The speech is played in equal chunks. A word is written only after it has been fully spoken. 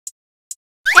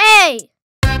A.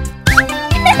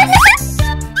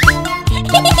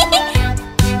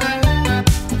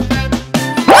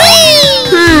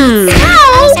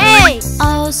 A.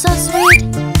 Oh, so sweet.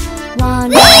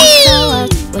 One salad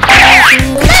with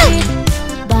everything to eat.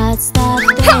 But stop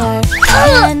there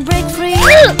and break free.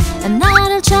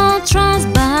 Another child tries,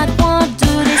 but what do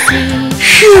they see?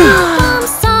 Mom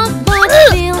stuck, but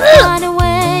still find a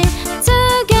way.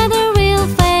 Together we'll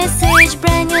face each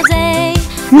brand new day.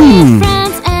 With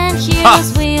friends and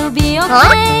heroes we'll be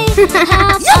okay.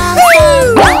 Have fun,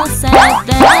 we'll save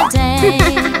the day.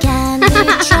 Candy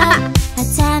trap, a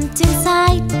tempting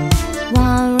sight.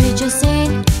 One reaches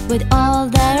in with all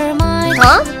their might.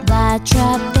 But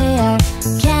trapped there,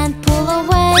 can't pull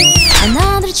away.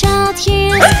 Another child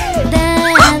hears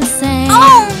them say,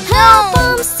 help,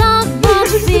 I'm stuck, but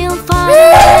feel far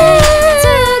away.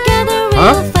 Together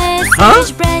we'll face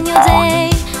each brand new day.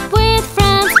 With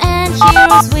friends and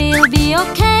heroes we'll be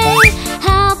okay.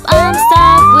 Help, I'm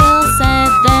stuck, we'll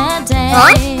save the day.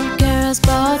 Girl's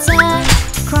boats a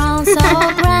crown so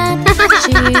grand.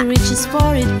 She reaches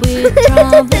for it with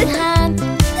trembling hand.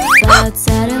 But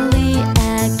suddenly a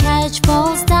catch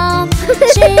falls down.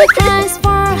 She cries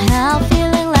for help,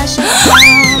 feeling like she's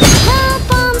drowned. Help,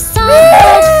 I'm stuck,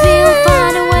 but we'll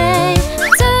find a way.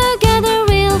 Together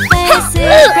we'll face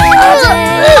it brand new day.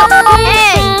 With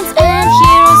friends and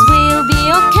heroes we'll be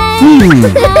okay.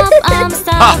 Help, I'm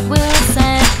stuck, we'll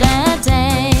save the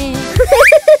day.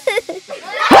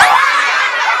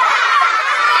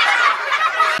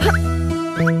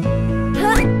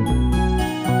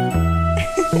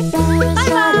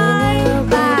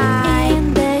 In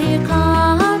their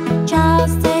car, child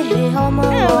stay home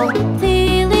alone,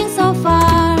 feeling so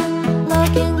far.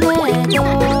 Looking at the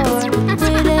door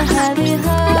with a heavy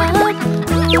heart.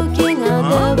 Looking out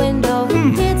the window,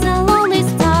 it's a lonely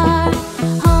star.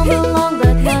 Home alone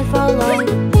but not for long.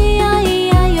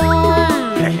 E-I-E-I-O.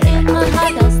 In my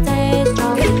heart I'll stay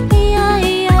strong.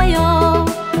 E-I-E-I-O.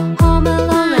 Home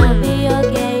alone I'll be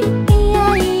okay.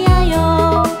 E-I-E-I-O.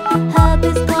 Help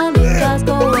is coming, just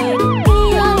go away.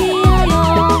 E-I-E-I-O.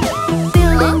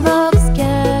 Feeling broke,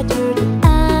 scattered,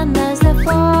 and as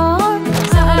before.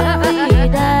 Suddenly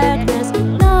darkness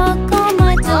knock on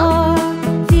my door.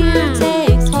 Fear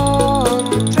takes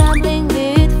hold, trembling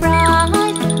with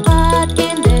fright. But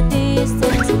in the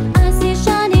distance I see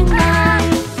shining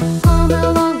light. Home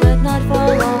alone but not for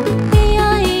long.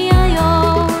 E-I-E-I-O.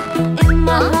 In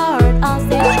my heart I'll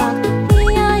stay strong.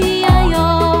 E-I-E-I-O.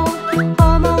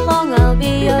 Home alone I'll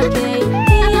be okay.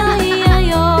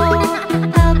 E-I-E-I-O.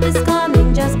 Help is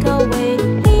coming, just go away.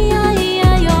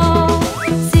 E-I-E-I-O.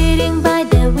 Sitting by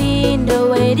the window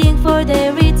waiting for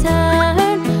their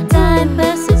return. Time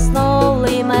passes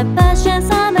slowly, my passions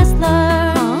I must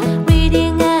learn.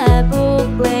 Reading a book,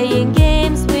 playing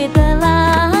games with the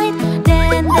light.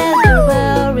 Then the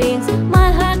doorbell rings,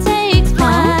 my heart takes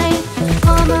flight.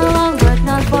 Home alone but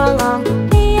not for long.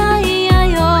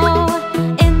 E-I-E-I-O.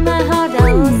 In my heart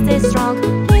I will stay strong.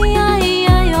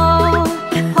 E-I-E-I-O.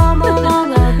 Home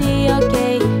alone I'll be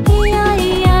okay.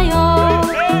 E-I-E-I-O.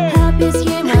 Help is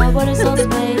here, my waters all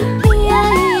sway.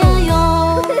 E-I-E-I-O.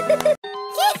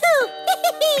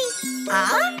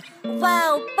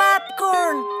 Wow,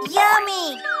 popcorn!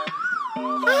 Yummy!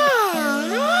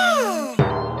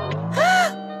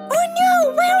 Oh no!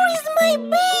 Where is my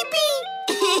baby?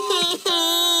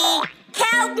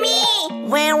 Help me!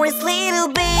 Where is little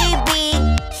baby?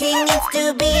 He needs to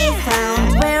be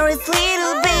found. Where is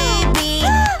little baby?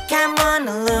 Come on,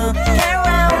 look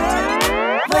around.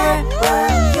 Where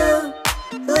were you,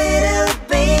 little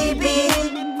baby?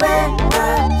 Where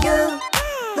were you,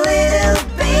 little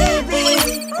baby?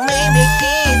 Maybe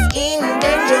he's in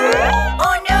danger.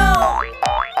 Oh no!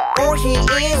 Or he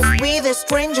is with a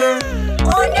stranger.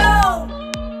 Oh no!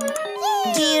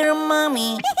 Dear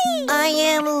mommy, I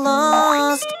am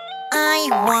lost. I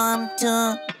want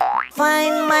to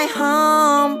find my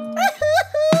home.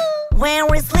 Where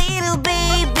is little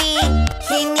baby?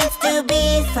 He needs to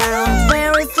be found.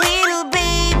 Where is little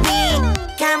baby?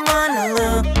 Come on,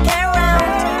 look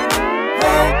around.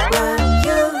 Where were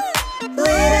you,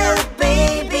 little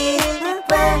baby?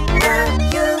 Where were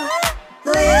you,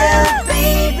 little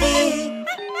baby?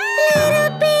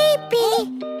 Little baby,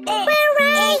 where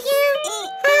are you?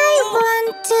 I want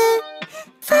to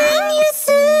find you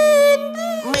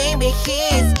soon. Maybe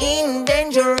he's in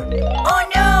danger. Oh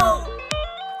no!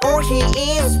 Or he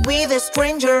is with a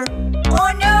stranger.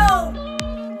 Oh no!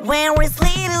 Where is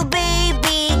little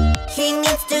baby? He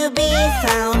needs to be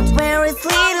found. Where is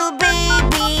little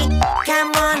baby?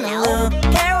 Come on, look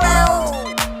around.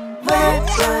 Where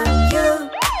were you,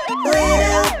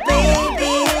 little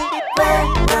baby? Where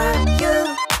were you,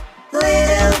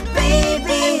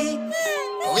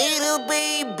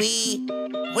 baby,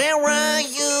 where are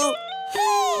you?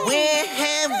 Where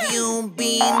have you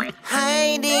been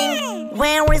hiding?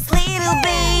 Where is little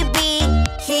baby?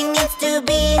 He needs to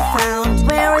be found.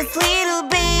 Where is little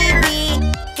baby?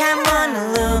 Come on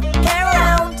and look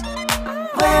around.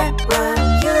 Where are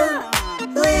you,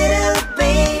 little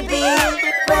baby?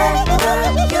 Where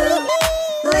are you,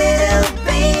 little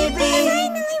baby?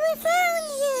 Finally we found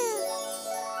you.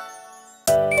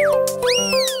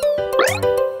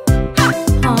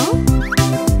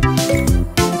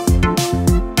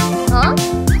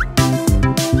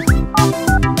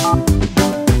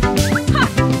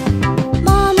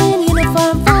 Mom in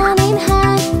uniform, phone in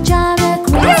hand, drive a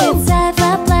cruise, save a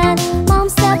plan. Mom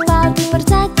step out to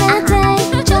protect the day.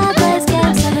 Jobless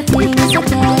games, everything is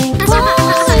okay.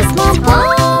 Police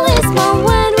mom,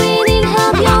 when we need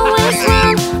help, you always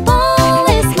run.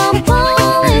 Police mom,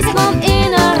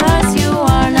 in our hearts you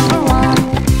are number one.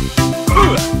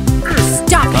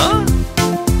 Stop it!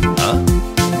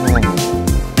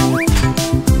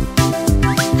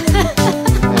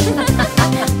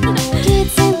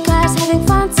 Kids in cars having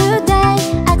fun today.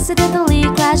 Accidentally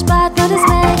crash but no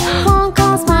dismay. Phone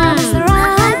calls mom is the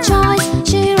right choice.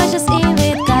 She rushes in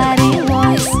with guiding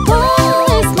voice.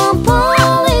 Police mom,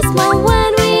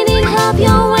 when we need help you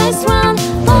always run.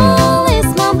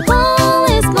 Police mom,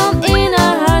 in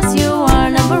our hearts you are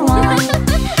number one.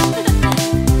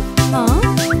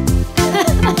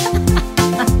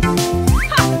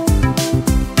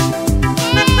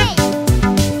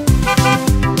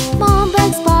 Mom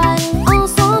begs by, oh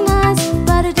so nice,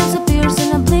 but it disappears in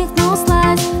a blink, no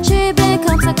slice. She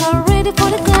becomes a car ready for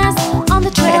the class. On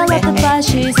the trail of the bus,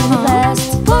 she's in the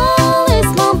best.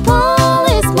 Police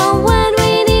mom, when we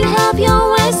need help, you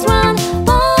always run.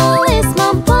 Police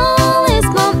mom,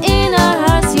 in our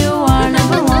hearts you are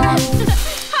number one.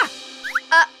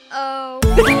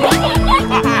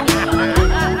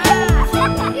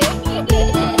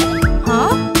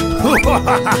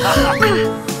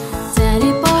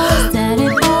 Daddy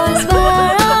boys,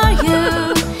 where are you?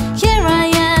 Here I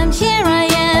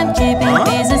am, keeping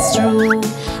peace, it's true.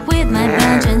 With my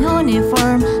badge and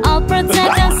uniform, I'll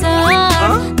protect and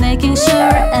serve, making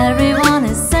sure everyone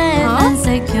is safe and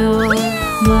secure.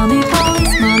 Mommy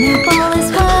police,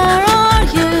 where are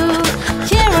you?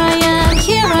 Here I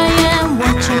am,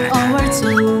 watching over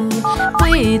too.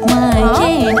 With my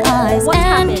keen eyes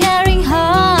and caring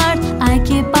heart, I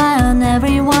keep eye on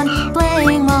everyone,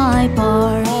 playing my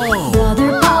part.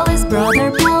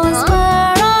 Brother police,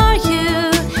 where are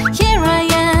you? Here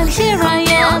I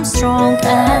am, strong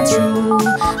and true.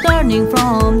 Learning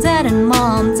from dad and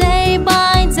mom day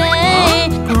by day,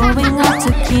 growing up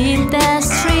to keep the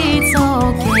streets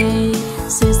okay.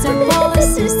 Sister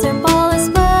police,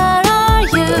 where are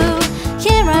you?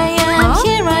 Here I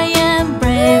am,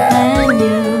 brave and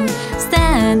new.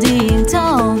 Standing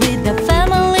tall with the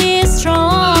family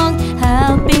strong,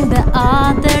 helping the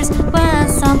others when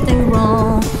something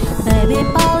wrong. Baby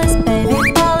police,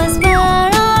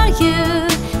 where are you?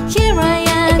 Here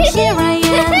I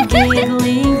am,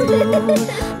 giggling blue.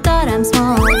 Thought I'm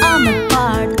small, I'm a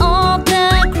part of the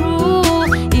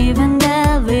crew. Even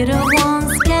the little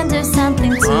ones can do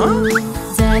something too.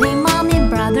 Daddy, mommy,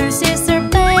 brother, sister,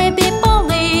 baby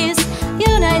police,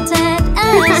 united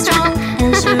and strong,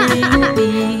 ensuring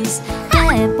peace.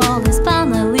 Hey police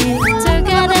family,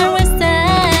 together we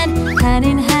stand, hand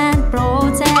in hand,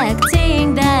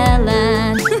 protecting the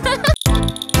land.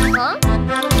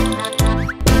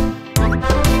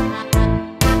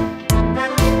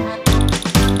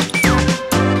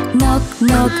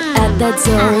 Knock at the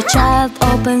door. Child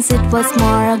opens, it was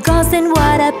more a ghost than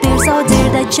what appears. So dear,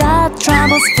 the child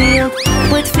trembles, filled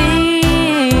with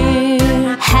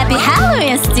fear. Happy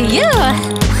Halloween to you!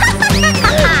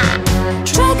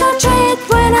 Trick or treat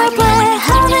when I play,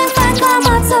 having fun, come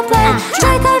out to play.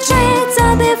 Trick or treat,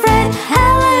 don't be afraid.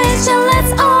 Halloween, so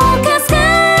let's all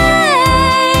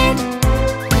cascade.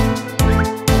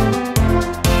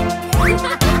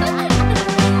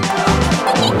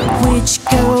 Which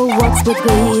girl walks with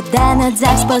glee, then a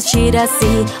dark spot she does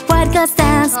see. White girl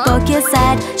stands, spooky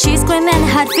side, she screaming,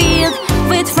 heart filled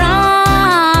with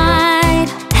fright.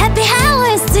 Happy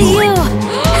Halloween to you!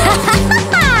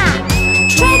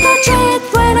 Trick or treat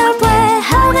when I play,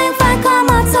 having fun, come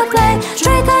out to play.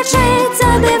 Trick or treat,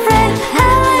 don't be afraid.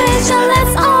 Halloween, so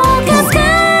let's all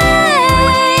cascade.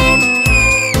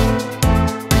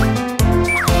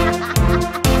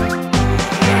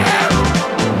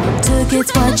 Two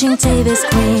kids watching TV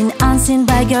screen, unseen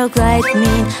by girl glide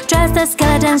mean. Dressed as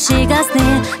skeleton, she goes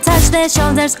near, touch their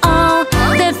shoulders, oh,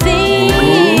 the feel.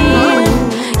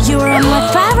 You're my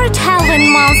favorite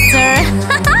Halloween monster.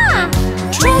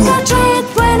 Trick or treat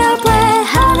when I play,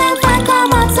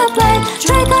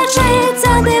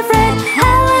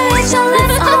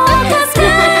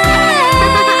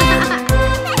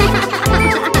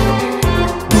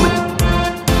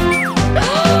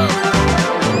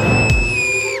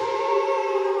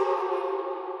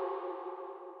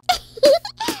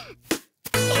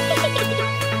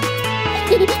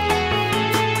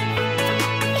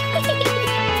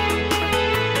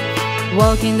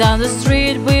 Walking down the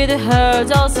street with a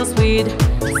heart all so sweet.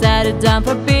 Sat it down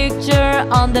for picture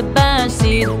on the bench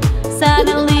seat.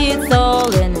 Suddenly it's all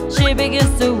and she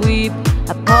begins to weep.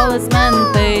 A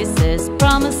policeman faces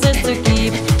promises to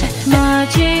keep.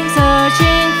 Marching,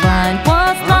 searching, find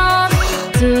what's lost.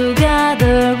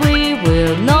 Together we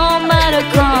will, no matter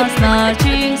cost.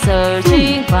 Marching,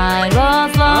 searching, find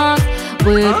what's lost.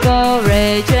 With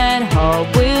courage and hope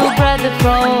we'll break the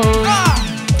frost.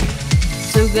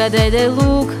 Together they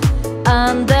look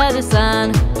under the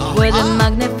sun. With a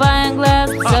magnifying glass,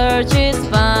 search is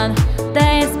fun.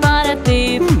 They spot a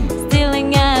thief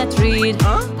stealing a treat.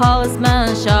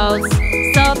 Policeman shouts,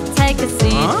 stop, take a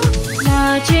seat.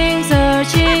 Searching,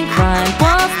 searching, find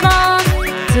what's lost.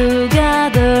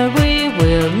 Together we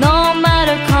will, no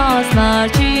matter cost.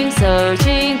 Marching,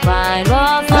 searching, find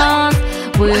what's lost.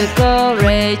 With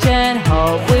courage and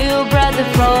hope we'll break the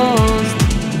frost.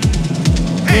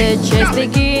 The chase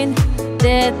begins,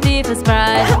 the thief is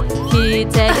pride. He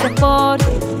takes a boat,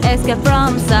 escape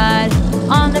from sight.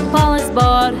 On the police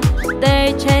boat,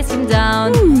 they chase him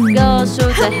down. Go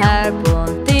shoot a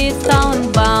harpoon, thief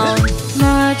stone bound.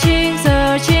 Marching,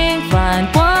 searching, find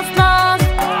what's lost.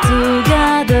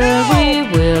 Together we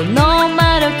will, no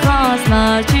matter cost.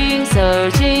 Marching,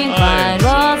 searching, find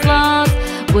what's lost.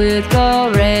 With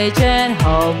courage and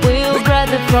hope we'll break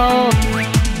the frost.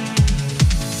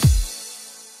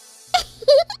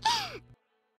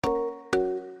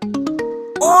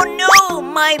 Oh no,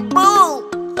 my bowl!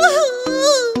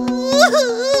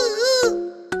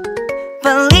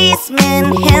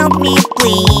 Policeman, help me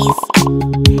please.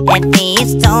 A thief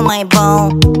stole my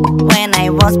ball when I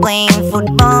was playing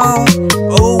football.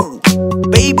 Oh,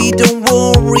 baby, don't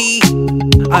worry,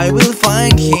 I will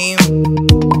find him.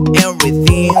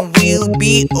 Everything will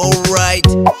be alright.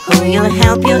 Who will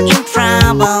help you in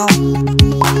trouble?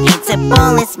 It's a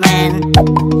policeman.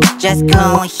 Just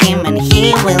call him and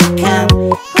he will come.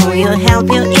 Who will help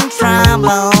you in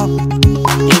trouble?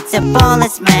 It's a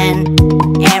policeman.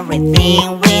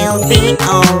 Everything will be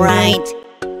alright.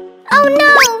 Oh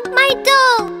no, my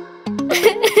doll!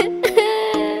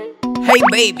 Hey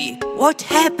baby, what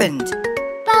happened?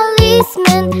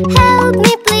 Policeman, help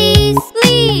me please.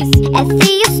 Please, a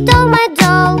thief stole my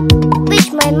doll,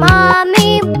 which my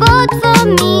mommy bought for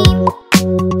me.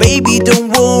 Baby,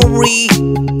 don't worry,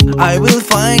 I will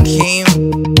find him.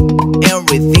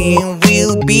 Everything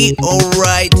will be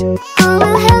alright. Who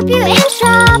will help you in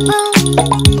trouble?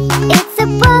 It's a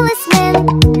policeman.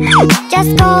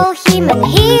 Just call him and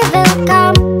he will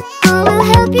come. Who will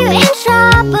help you in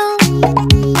trouble?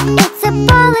 It's a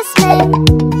policeman.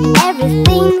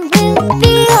 Everything will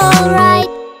be alright.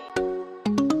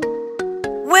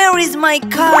 Where is my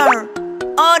car?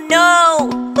 Oh no!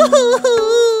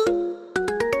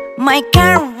 My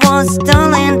car was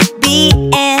stolen, be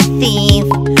a thief.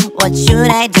 What should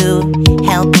I do?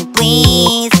 Help me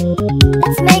please.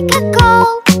 Let's make a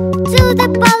call to the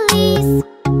police.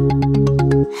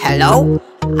 Hello?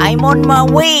 I'm on my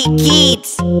way,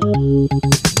 kids. Who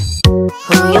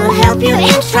will help you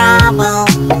in trouble?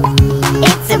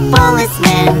 It's a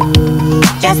policeman.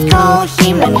 Just call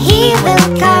him and he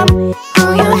will come. Who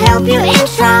will help you in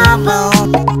trouble?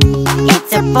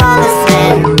 It's a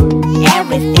policeman.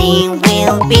 Everything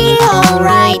will be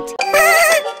alright.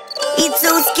 It's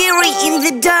so scary in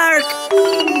the dark.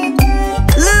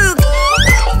 Look,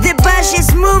 the bush is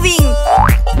moving.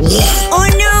 Oh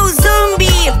no,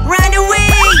 zombie, run away!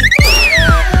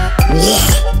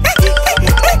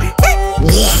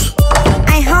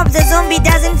 I hope the zombie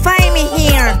doesn't find me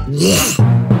here.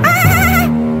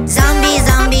 Zombie,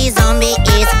 zombie, zombie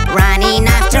is running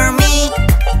after me.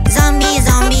 Zombie,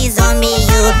 zombie, zombie,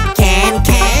 you can't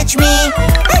catch me.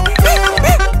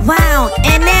 Wow,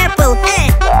 an apple!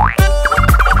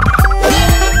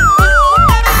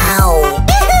 Ow!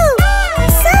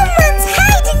 Someone's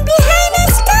hiding behind a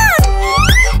stone!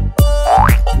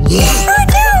 Oh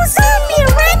no, zombie,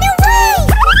 run away!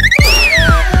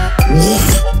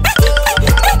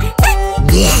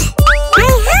 I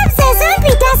hope the zombie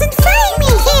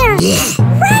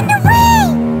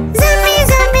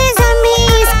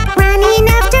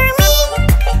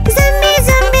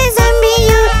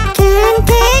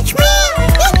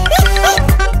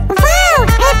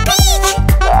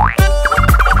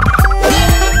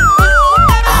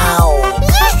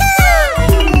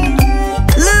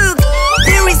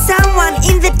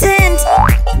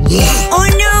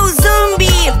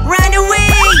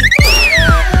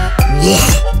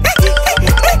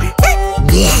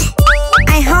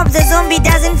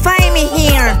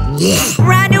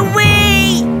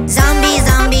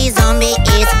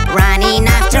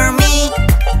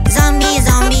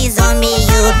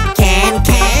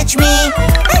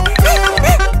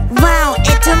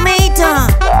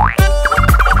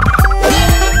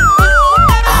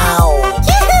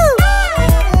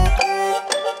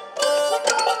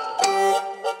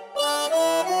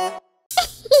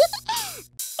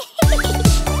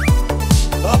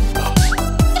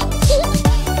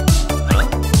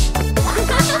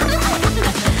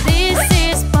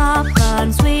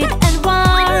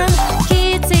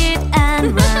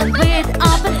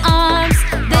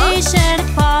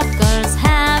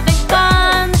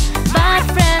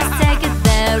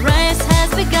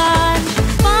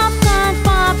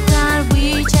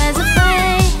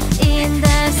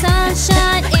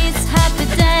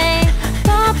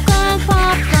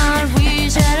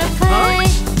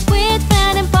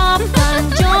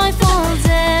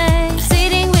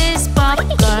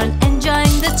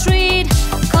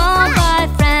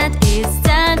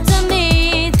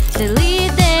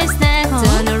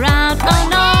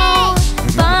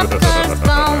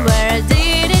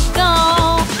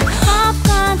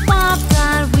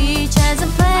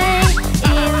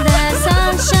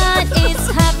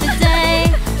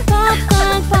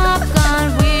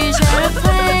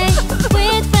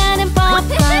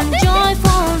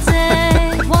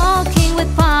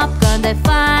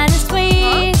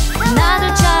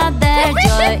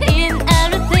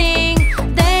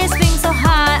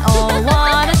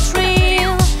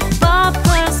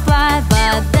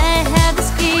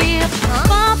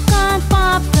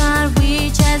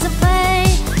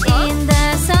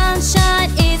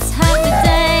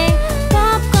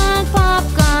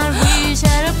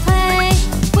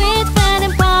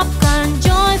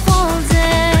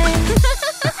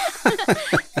Mom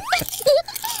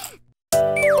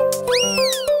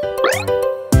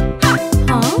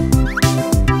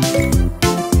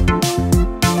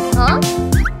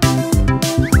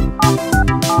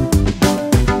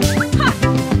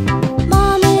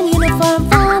in uniform,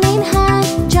 phone in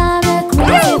hand, drive a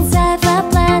crazy, save a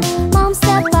plan. Mom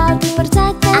step out to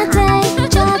protect the day.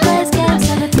 Child plays games,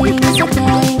 everything is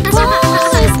okay.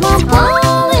 Police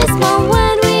mom,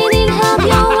 when we need help,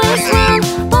 you always run.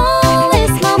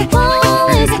 Police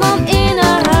mom, in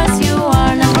our hearts you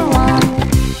are number one.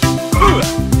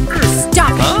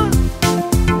 Stop it!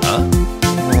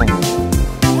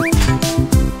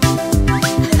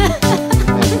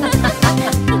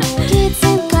 Kids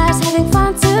in cars having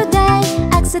fun today.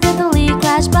 Accidentally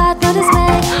crash but no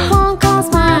dismay. Phone calls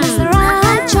mom is the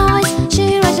right choice.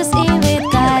 She rushes in with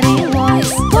guiding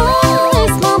voice.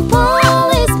 Police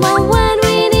mom, when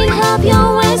we need help you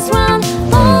always run.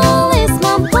 Police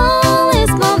mom,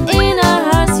 in our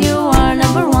hearts you are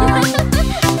number one.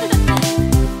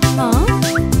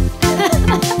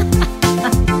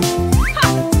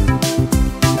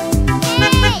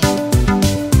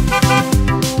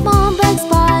 Mom breaks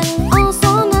by, all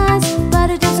so nice, but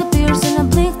it disappears in a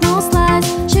blink, no slice.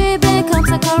 She becomes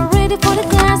a car ready for the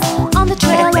test. On the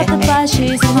trail of the bus,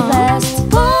 she's the best.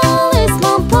 Police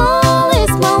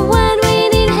mom, when we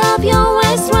need help, you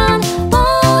always run.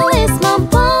 Police mom,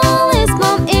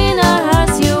 in our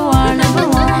hearts you are number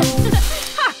one.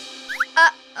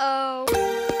 Uh-oh.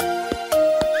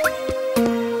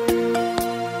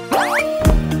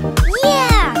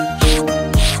 Yeah!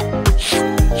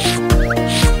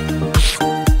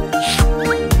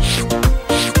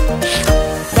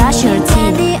 Brush your teeth.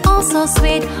 Candy also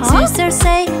sweet. Sisters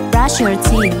say, brush your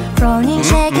teeth. Frowning,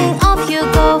 shaking, off you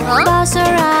go. Bus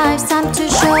arrives, time to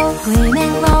show.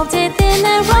 Gleaming gold teeth in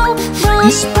a row.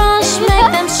 Brush,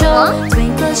 make them show.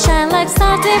 Twinkle, shine like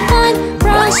star divine.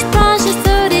 Brush, it's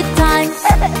duty time.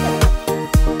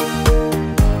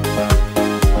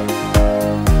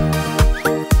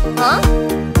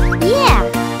 Yeah!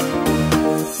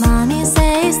 Mommy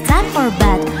says time for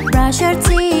bed. Brush your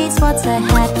teeth, what's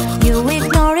ahead? You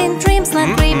ignoring dreams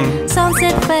like creep.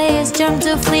 Sunset face, germ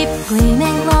to flip.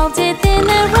 Gleaming gold teeth in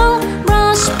a row.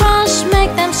 Brush,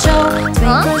 make them show.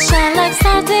 Twinkle, shine like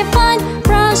star divine.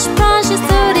 Brush, it's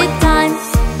duty time.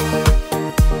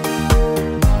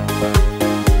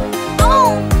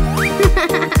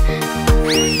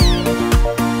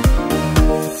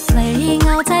 Playing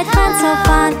outside, fun, so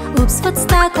fun. Oops, foot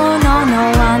stuck, oh no, no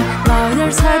one.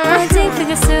 Lawyers heard pointing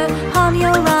fingers to home you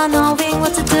run, knowing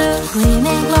what to do.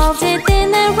 Gleaming glow teeth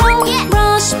in a row.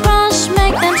 Brush,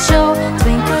 make them show.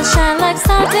 Twinkle, shine like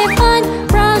star divine.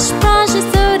 Brush, it's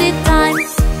duty time.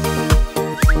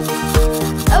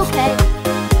 Okay.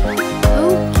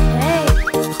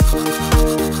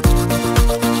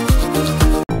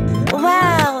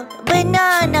 Wow,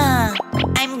 banana!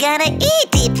 I'm gonna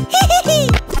eat it!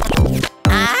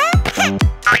 Ah?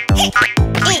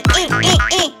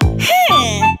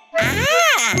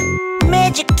 Ah!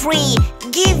 Magic tree,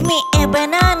 give me a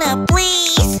banana,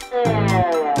 please!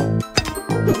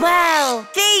 Wow,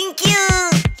 thank you!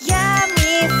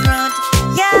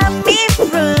 Yummy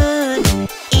fruit,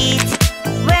 it's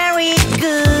very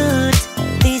good.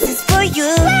 This is for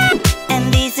you,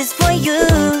 and this is for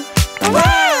you.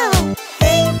 Wow!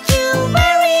 Thank you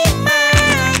very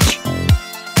much!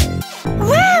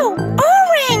 Wow!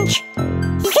 Orange!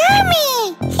 Yummy!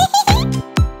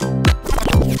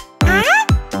 Huh?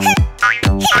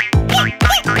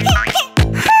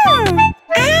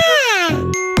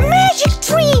 Magic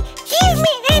tree! Give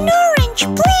me an orange,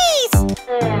 please!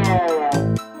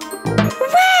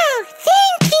 Wow!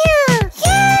 Thank you!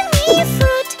 Yummy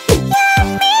fruit!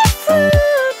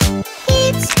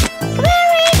 It's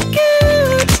very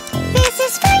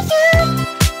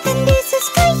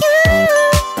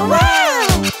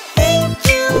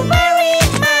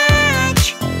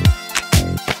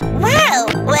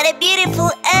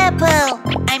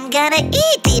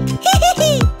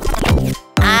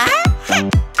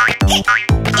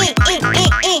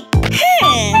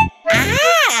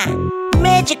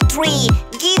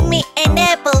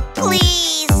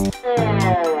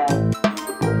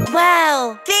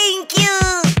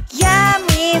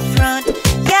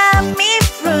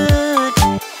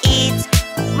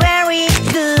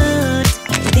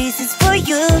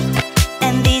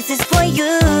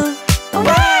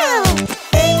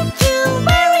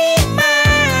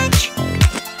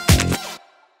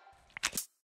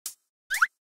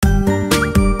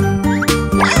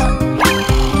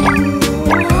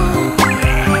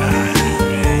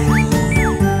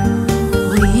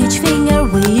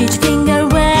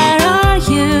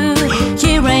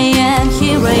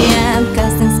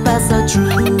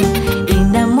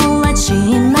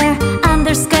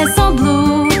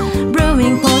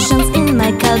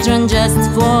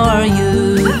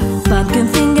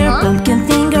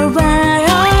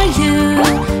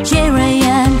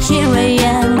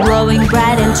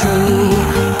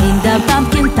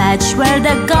hatch where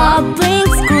the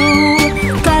goblins grew,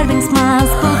 carving smiles,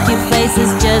 spooky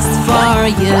faces just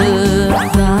for you.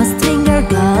 Ghost finger,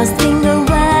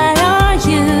 where are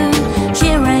you?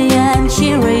 Here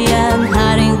I am,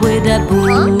 hiding with a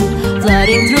boo,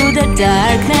 floating through the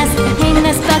darkness in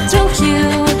a spectral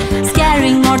hue,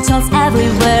 scaring mortals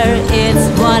everywhere, it's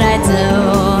what I do.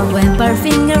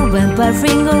 Vampire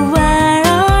finger, where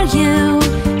are you?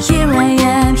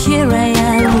 Here I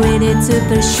am, ready to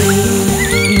pursue.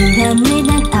 In the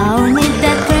midnight hour, need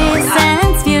that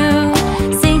presence view,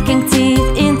 sinking teeth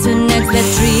into next the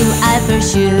dream I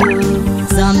pursue.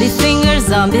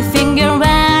 Zombie finger,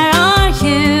 where are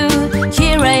you?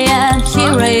 Here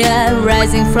I am,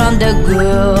 rising from the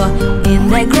goo. In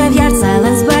the graveyard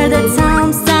silence where the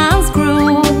tombstones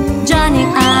grew, joining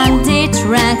undead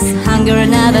ranks, hunger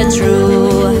never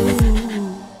true.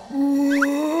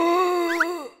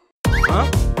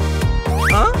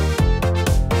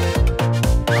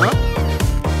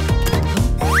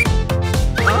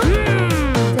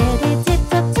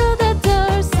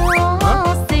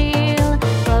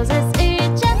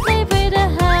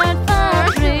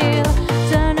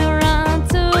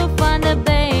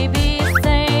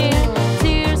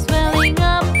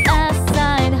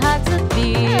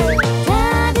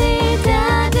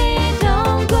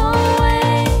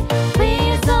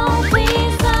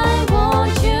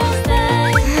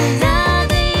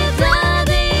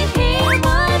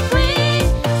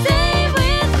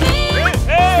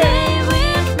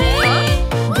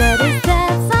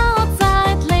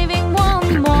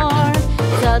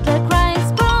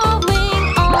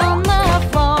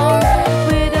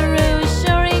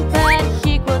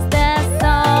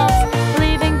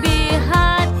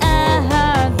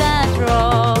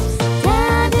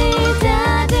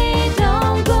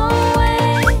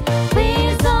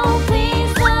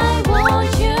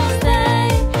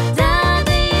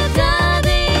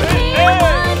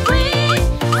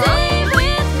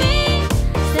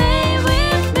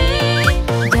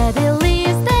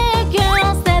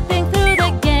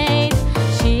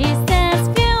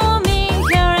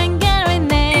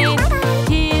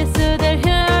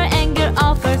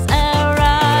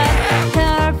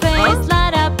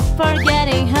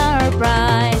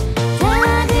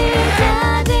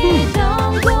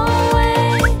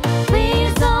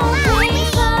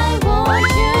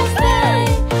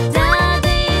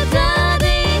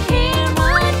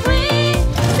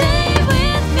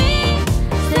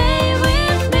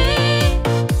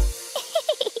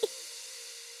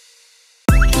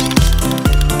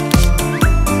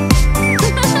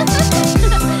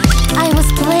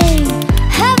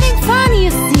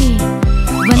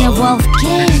 wolf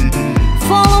came,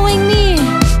 following me.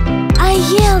 I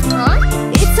yelled,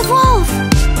 "It's a wolf!"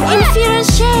 In fear and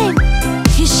shame,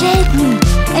 he shaped me,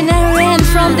 and I ran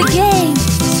from the game.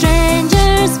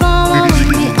 Strangers following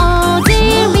me, oh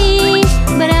dear me,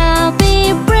 but I'll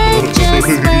be brave, just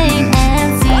wait and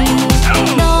see.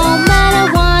 No matter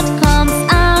what comes,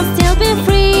 I'll still be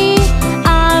free.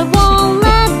 I won't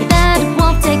let that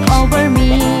wolf take over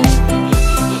me.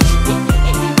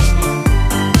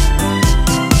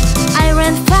 I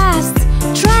ran fast,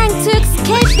 trying to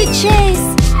escape the chase.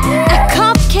 A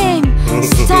cop came,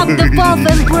 stopped the wolf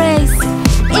embrace.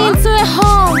 Into a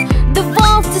hole, the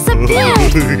wolf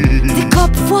disappeared. The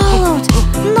cop followed,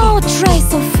 no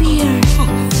trace of fear.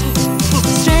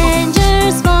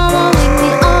 Strangers following me,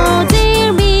 oh dear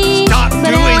me. Stop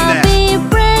but doing I'll that. be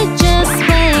brave, just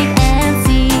wait and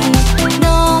see.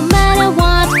 No matter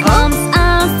what comes,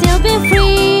 I'll still be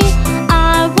free.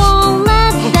 I won't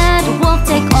let that wolf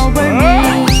take over me.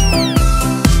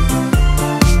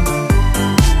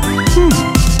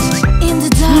 In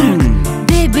the dark,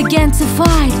 they began to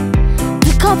fight.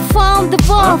 The cop found the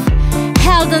wolf,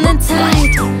 held on and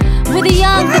tight. With the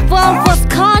young, the wolf was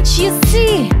caught, you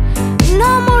see.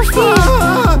 No more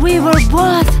fear, we were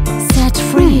both set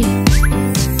free.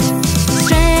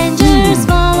 Strangers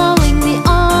following me,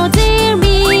 oh dear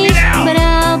me, but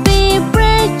I'll be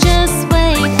brave, just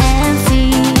wait and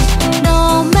see. No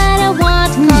matter what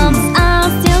comes,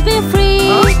 I'll still be free.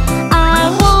 I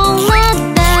won't let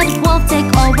that wolf take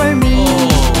over me.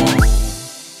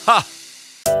 Ha!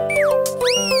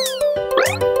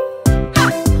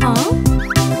 Huh?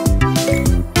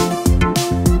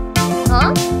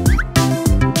 Huh?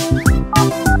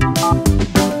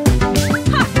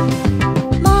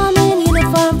 Mom in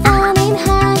uniform, fun in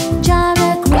hand.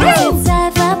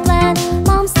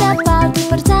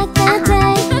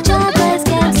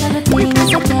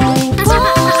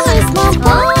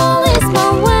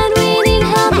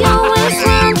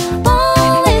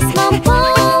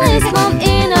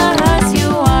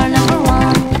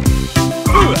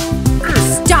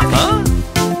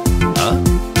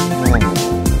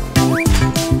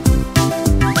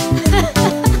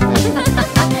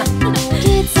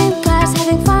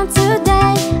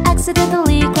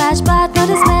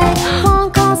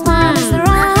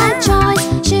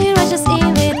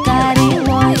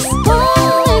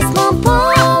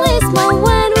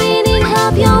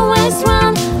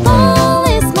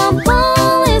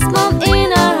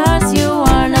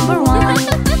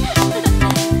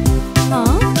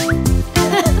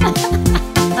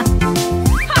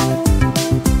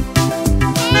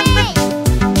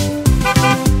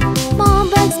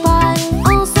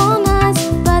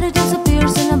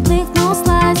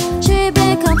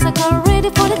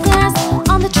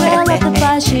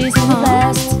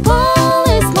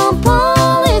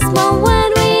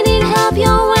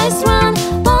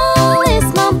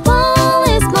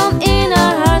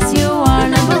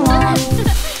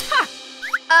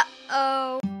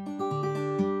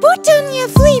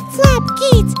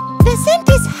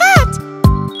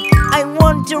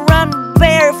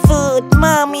 food,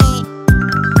 mommy.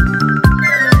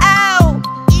 Ow!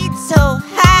 It's so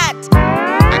hot.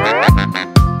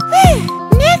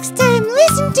 Next time,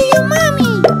 listen to your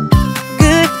mommy.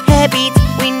 Good habits,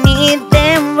 we need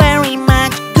them very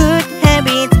much. Good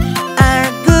habits are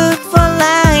good for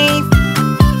life.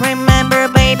 Remember,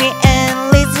 baby,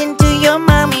 and listen to your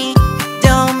mommy.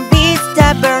 Don't be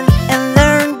stubborn and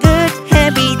learn good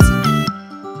habits.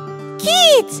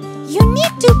 Kids, you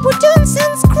need to put on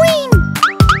sunscreen.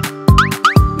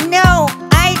 No,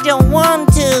 I don't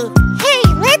want to. Hey,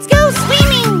 let's go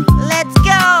swimming. Let's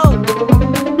go.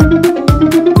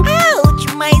 Ouch,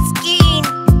 my skin.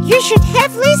 You should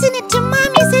have listened to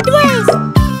mommy's advice.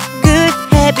 Good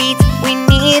habits, we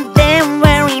need them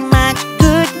very much.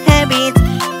 Good habits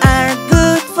are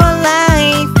good for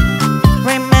life.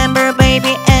 Remember,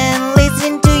 baby, and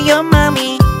listen to your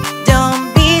mommy.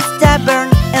 Don't be stubborn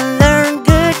and learn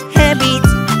good habits.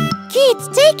 Kids,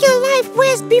 take your life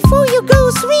vest before you go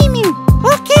swimming.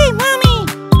 Okay, mommy.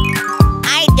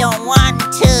 I don't want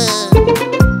to.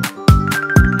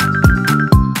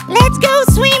 Let's go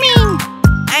swimming.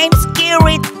 I'm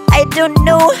scared. I don't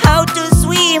know how to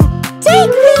swim.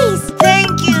 Take this.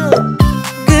 Thank you.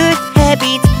 Good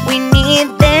habits, we need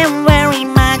them very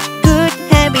much. Good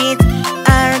habits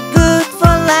are good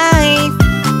for life.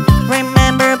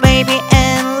 Remember, baby,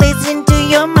 and listen to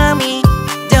your mommy.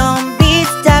 Don't be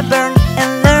stubborn and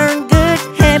learn good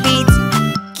habits.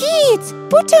 Kids,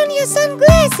 put on your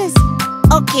sunglasses.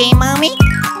 Okay, mommy?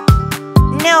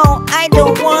 No, I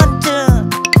don't want to.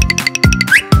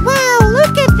 Wow,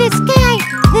 look at the sky.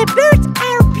 The birds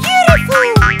are beautiful.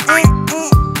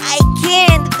 I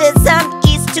can't. The sun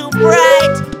is too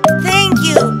bright. Thank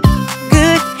you.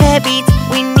 Good habits,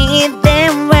 we need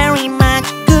them very much.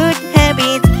 Good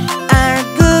habits are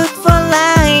good for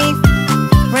life.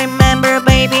 Remember,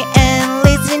 baby, and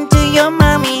listen to your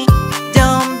mommy.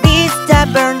 Don't be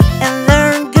stubborn and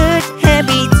learn good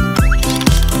habits.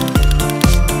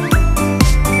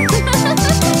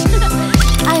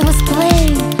 I was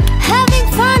playing, having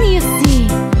fun, you see.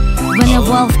 When a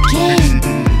wolf came,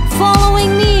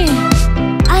 following me,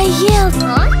 I yelled,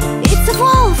 "It's a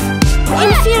wolf!"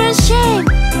 In fear and shame,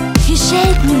 he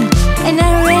shaked me, and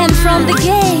I ran from the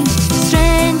game.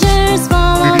 Strangers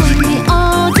following me,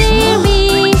 oh dear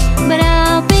me, but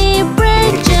I'll be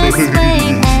brave, just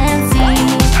wait and see.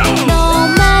 No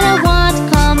matter what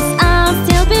comes, I'll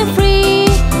still be free.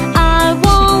 I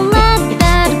won't let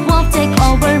that wolf take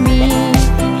over me.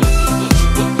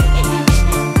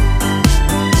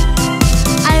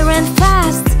 I ran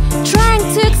fast, trying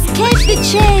to escape the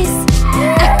chase.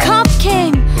 A cop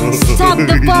came, stopped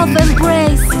the wolf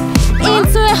embrace.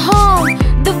 Into a hole,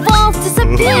 the wolf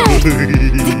disappeared.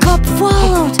 The cop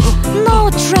followed, no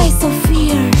trace of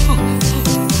fear.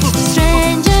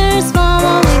 Strangers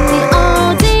following me,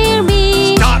 oh dear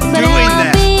me, Stop but doing I'll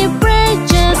that. be brave,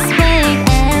 just wait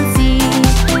and see.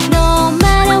 No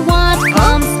matter what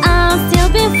comes, I'll still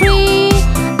be free.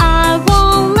 I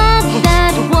won't let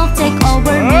that wolf take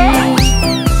over me.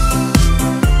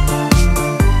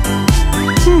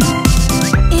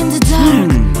 In the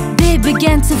dark, they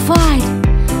began to fight.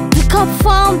 The cop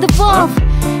found the wolf,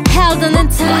 held on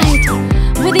and tight.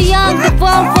 With the young, the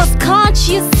wolf was caught,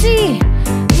 you see.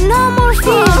 No more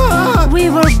fear, we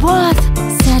were both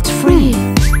set free.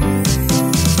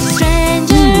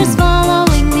 Strangers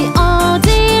following me, oh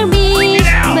dear me,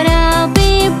 but I'll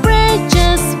be brave,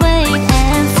 just wait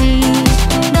and see.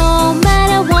 No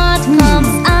matter what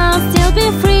comes, I'll still be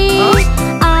free.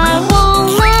 I won't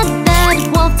let that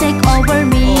wolf take over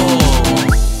me.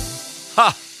 Ha!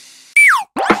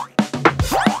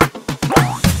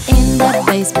 In the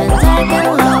basement, dark and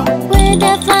low, with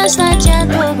a flashlight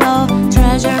gentle glow,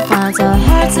 treasure found so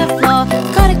hard to flow.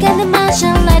 Caught a candy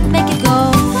mansion, let's make it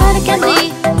go. Caught a candy,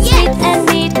 sweet and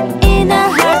neat, in our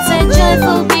hearts a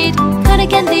joyful beat. Caught a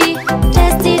candy,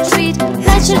 tasty treat,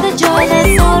 let's share the joy,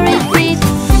 let's all repeat.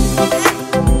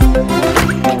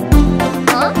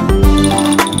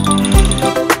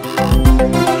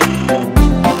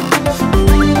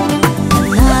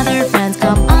 Another friends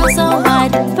come on so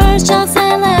wide. First chance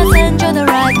and let's enjoy the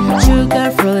ride.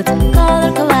 Sugar, fruit,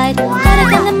 color collide. Caught a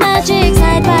candy magic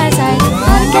side by side.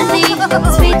 Caught a candy,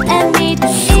 sweet and neat,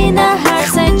 in our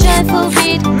hearts a joyful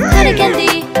beat. Caught a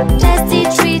candy, tasty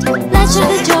treat, let's share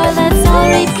the joy, let's all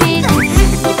repeat.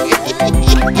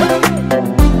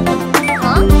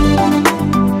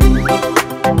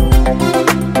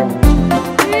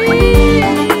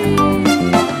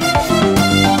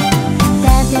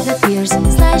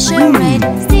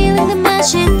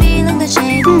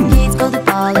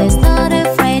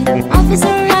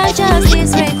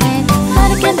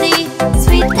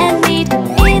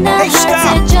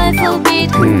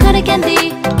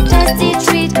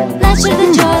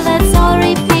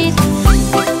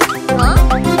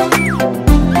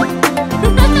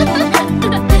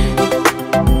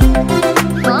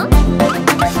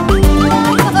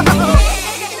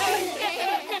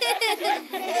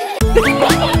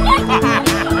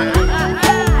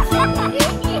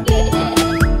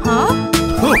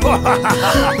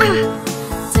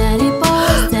 Daddy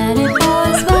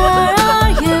boys, where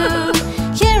are you?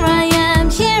 Here I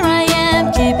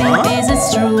am, keeping peace,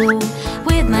 it's true.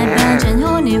 With my badge and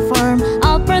uniform,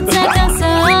 I'll protect and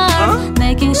serve,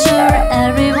 making sure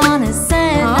everyone is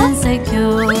safe and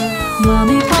secure.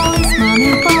 Mommy police,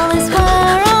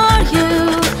 where are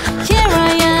you? Here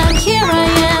I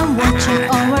am, watching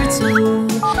over too.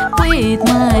 With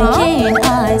my keen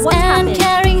eyes and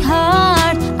caring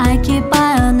heart, I keep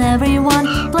eye on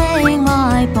everyone, playing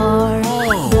my part.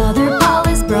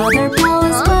 Brother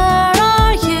police, where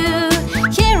are you?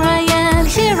 Here I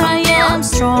am,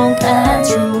 strong and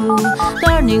true.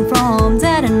 Learning from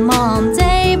dad and mom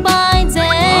day by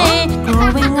day,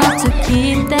 growing up to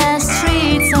keep the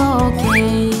streets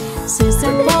okay.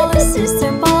 Sister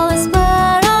police,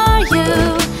 where are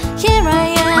you? Here I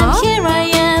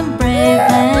am, brave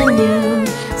and new.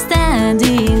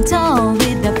 Standing tall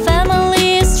with the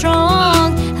family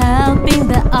strong, helping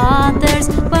the others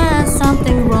when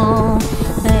something wrong.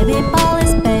 Baby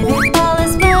police,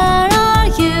 where are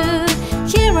you?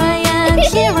 Here I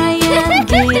am,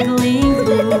 giggling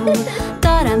blue.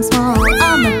 Thought I'm small,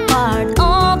 I'm a part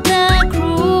of the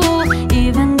crew.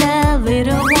 Even the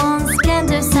little ones can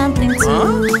do something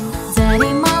too.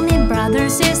 Daddy, mommy, brother,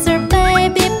 sister,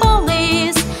 baby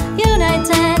police,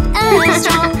 united and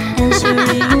strong,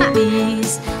 ensuring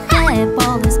peace. Hey,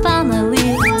 police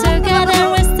family, together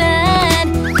we stand,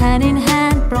 hand in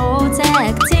hand,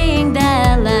 protecting the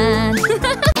land.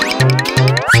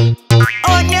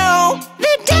 Oh no!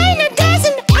 The dino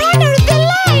doesn't honor the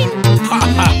line!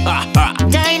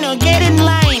 Dino, get in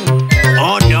line!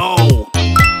 Oh no!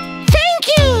 Thank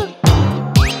you!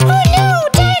 Oh no!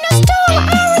 Dino stole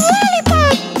our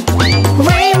lollipop!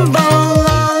 Rainbow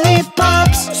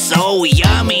lollipops! So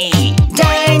yummy!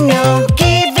 Dino,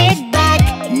 give it back!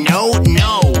 No,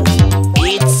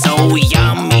 it's so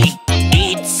yummy!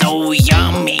 It's so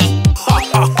yummy!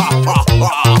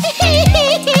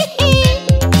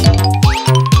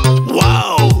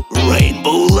 Wow!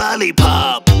 Rainbow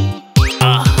lollipop!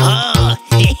 Uh-huh!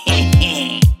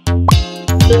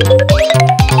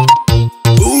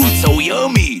 Ooh, so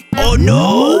yummy! Oh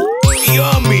no!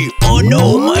 Yummy! Oh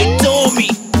no, my tummy!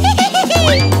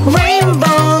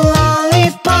 Rainbow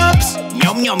lollipops!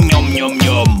 Yum, yum, yum, yum,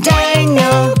 yum!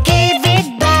 Dino, give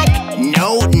it back!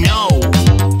 No!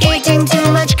 Eating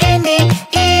too much candy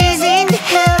isn't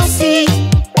healthy.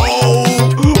 Oh,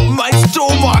 my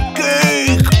stomach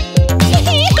ache!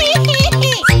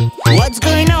 What's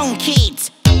going on,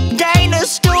 kids? Dino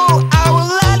stole our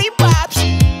lollipops.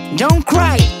 Don't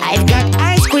cry, I've got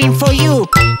ice cream for you.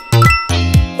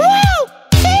 Wow,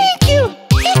 thank you.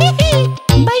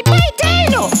 Bye bye,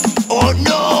 Dino. Oh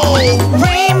no!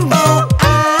 Rainbow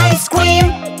ice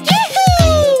cream.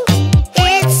 Yoo-hoo!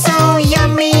 It's so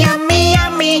yummy, yummy,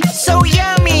 yummy, so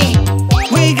yummy.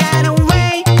 We got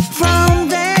away from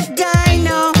the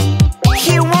dino.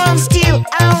 He won't steal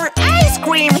our ice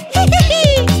cream.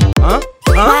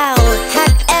 Wow,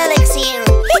 hot elixir.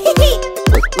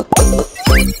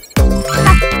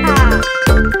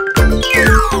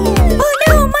 Oh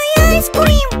no, my ice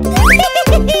cream.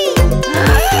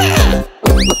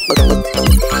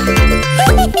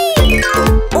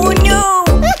 Oh no!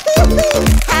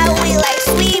 How will I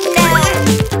sleep now?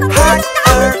 Hot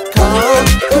or cold,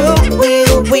 who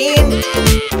will win?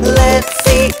 Let's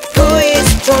see who is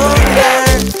stronger.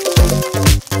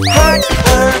 Hot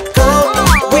or cold,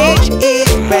 which is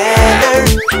better?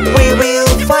 We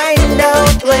will find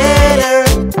out later.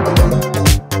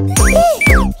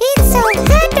 It's so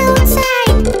hot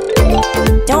outside.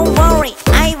 Don't worry,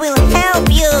 I will help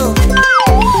you.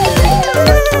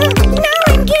 Now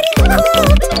I'm getting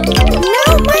cold.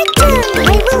 Now my turn,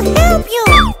 I will help you.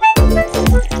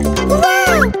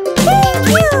 Wow, thank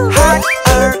you. Hot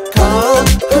or cold,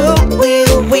 who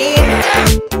will win?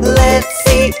 Let's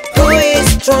see who is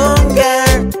stronger.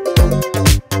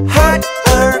 Hot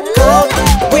or cold,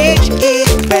 which is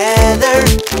better?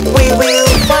 We will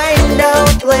find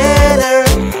out later.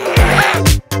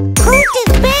 Cold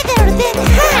is better than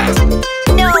hot.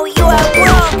 No, you are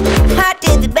wrong. Hot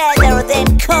is better than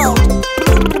cold.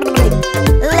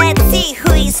 Let's see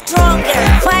who is stronger.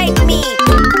 Fight me.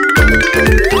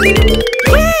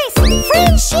 Guys,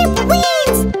 friendship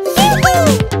wins. Yoo-hoo!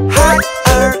 Hot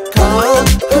or cold,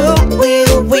 who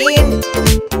will win?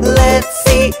 Let's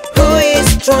see who is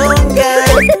stronger.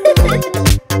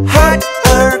 Hot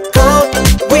or cold,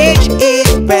 which is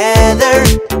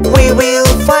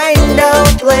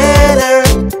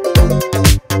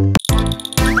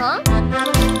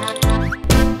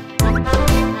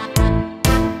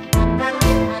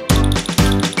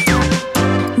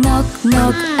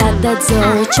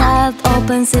child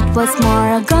opens it once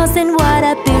more, a ghost in what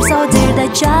appears so dear. The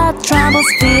child trembles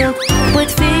filled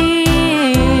with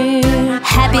fear.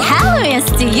 Happy Halloween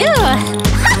to you!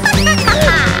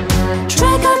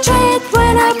 Trick or treat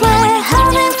when I play,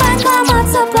 having fun, come out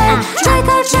to play. Trick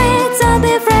or treat, don't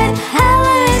be afraid,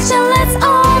 Halloween, so let's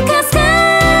all cascade.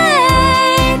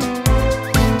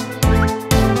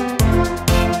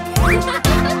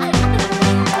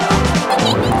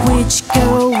 Which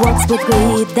girl walks with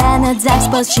glee, then a dark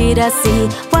spot she does see.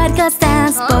 White girl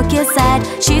stands, spooky side,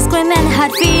 she screams and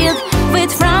heart filled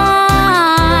with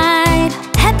fright.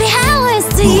 Happy Halloween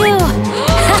to you!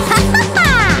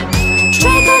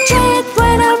 Trick or treat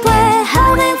when I play,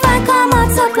 having fun, come out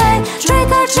to play. Trick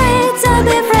or treat, don't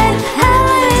be afraid,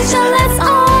 Halloween, so let's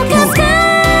all cascade.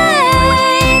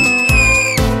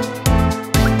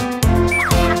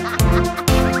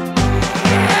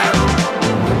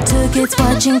 Two kids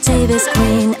watching TV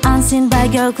screen, unseen by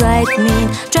girl great mean.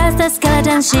 Dressed as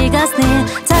skeleton, she goes near,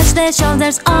 touch their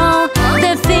shoulders, all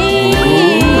the feel.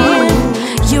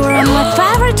 You're my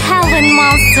favorite Halloween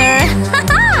monster.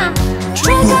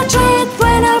 Trick or treat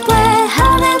when I play,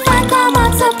 having fun, come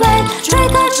out to play.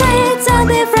 Trick or treat, don't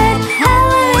be afraid,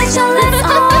 Halloween, so let's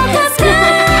all cascade.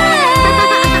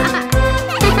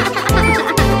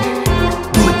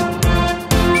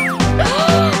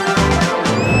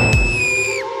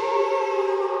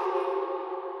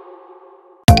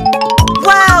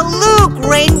 Wow, look,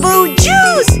 rainbow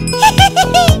juice!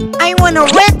 I want a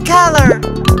red color.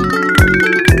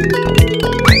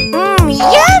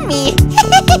 Yummy!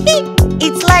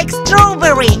 It's like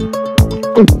strawberry.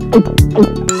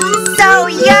 So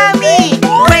yummy!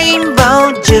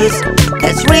 Rainbow juice,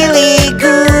 that's really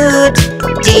good.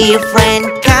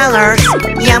 Different colors.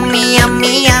 Yummy,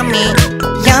 yummy, yummy.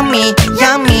 Yummy,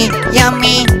 yummy,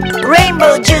 yummy.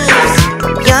 Rainbow juice.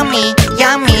 Yummy,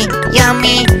 yummy,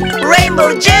 yummy.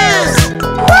 Rainbow juice.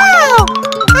 Wow!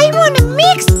 I want to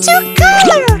mix two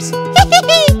colors.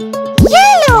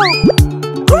 Yellow,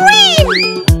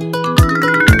 green.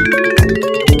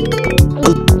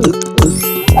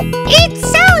 It's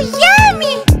so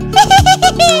yummy!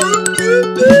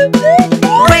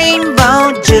 Rainbow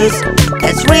juice,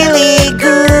 that's really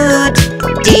good.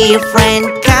 Different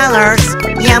colors.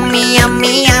 Yummy,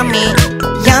 yummy, yummy.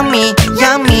 Yummy,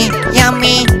 yummy,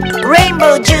 yummy.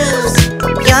 Rainbow juice.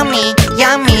 Yummy,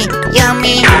 yummy,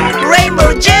 yummy.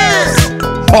 Rainbow juice.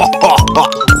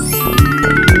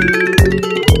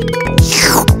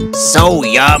 So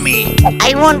yummy.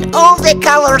 I want all the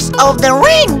colors of the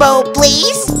rainbow,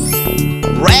 please.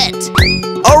 Red,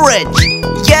 orange,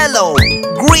 yellow,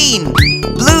 green,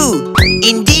 blue,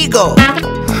 indigo.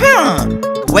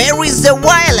 Where is the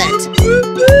violet?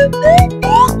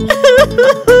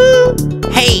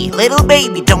 Hey, little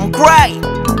baby, don't cry.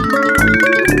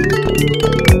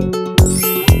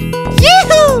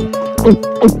 Yoo-hoo!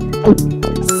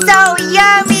 So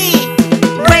yummy!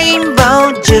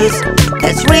 Rainbow juice,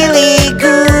 that's really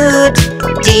good.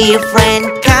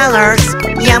 Different colors.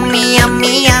 Yummy,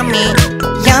 yummy, yummy.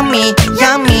 Yummy,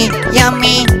 yummy,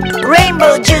 yummy.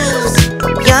 Rainbow juice.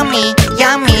 Yummy,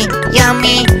 yummy,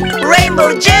 yummy.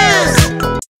 Rainbow juice.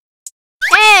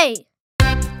 Hey!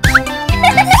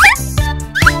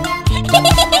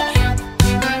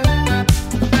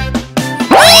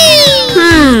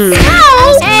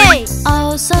 Hey!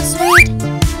 Oh, so sweet.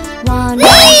 One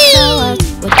salad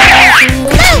with everything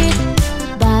we eat.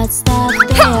 But stop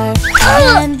there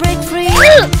and break free.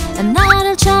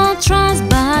 Another child tries,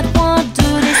 but what do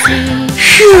they see?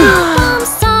 I'm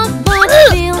stuck, but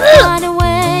feel far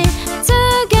away.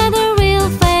 Together we'll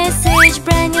face each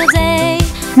brand new day.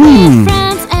 With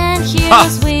friends and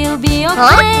heroes we'll be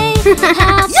okay.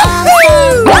 Have fun,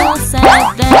 we'll save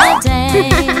the day.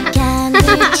 Candy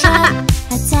trap,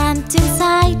 a tempting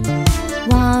sight.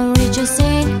 One reaches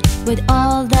in with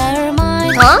all their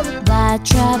might. But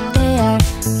trapped there,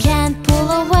 can't pull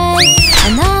away.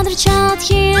 Another child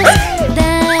hears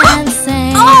them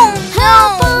say,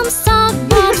 help, I'm stuck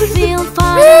but feel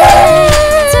far away.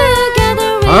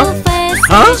 Together we'll face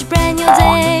each brand new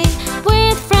day.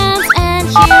 With friends and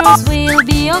heroes we'll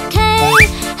be okay.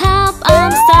 Help,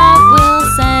 I'm stuck, we'll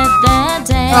save the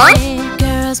day.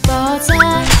 Girl's bought a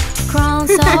crown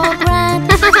so grand.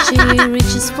 She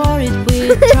reaches for it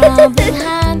with trembling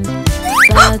hand.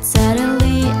 But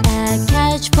suddenly a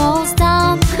catch falls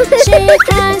down. She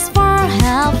cries for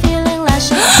help, feeling like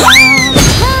she's down.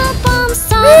 Help, I'm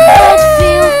stuck but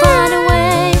feel far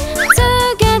away.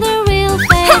 Together we'll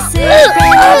face it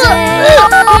brand new day.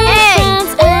 With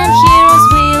friends and heroes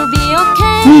we'll be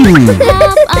okay.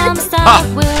 Help, I'm stuck,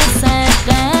 we'll save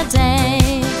the day.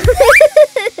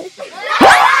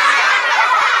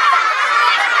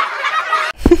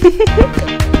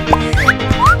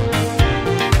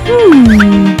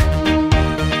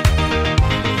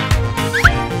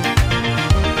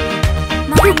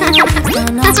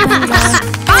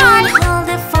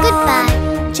 Goodbye.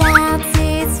 Child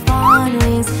sees phone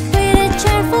rings with a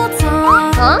cheerful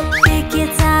tone. Pick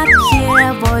it up, hear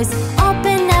a voice.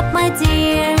 Open up, my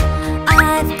dear.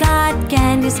 I've got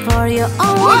candies for you.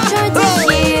 Oh, sure to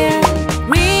hear.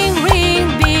 Ring,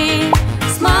 ring, be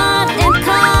smart and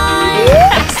kind.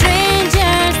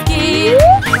 Strangers keep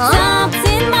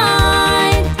something in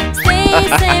mind. Stay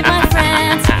safe, my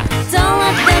friends. Don't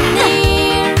let them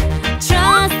near.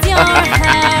 Trust your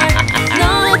heart,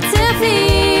 not to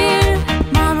fear.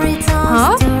 Mom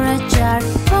returns to a jar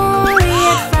for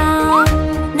it found.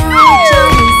 Now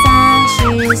Johnny sun, she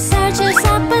searches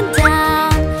up and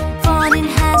down. Phone in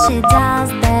hand, she does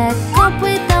that cup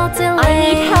without delay. I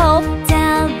need help.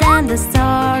 Tell them the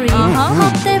story.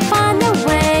 Hope they find a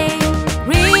way.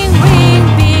 Ring, ring,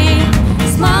 be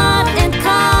smart and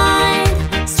kind.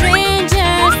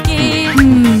 Strangers keep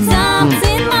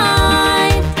something in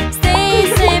mind. Stay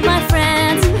safe, my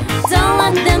friends. Don't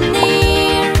let them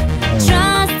near.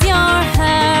 Trust your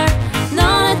heart,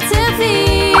 not to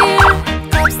fear.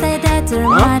 Cops say that they're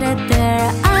mad at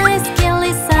their eyes,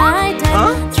 skillly sighted.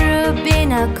 Through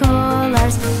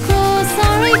binoculars, crews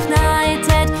are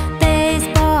ignited. They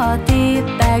spot the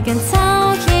bag and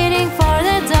sound hitting for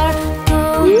the door.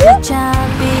 Could the child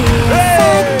be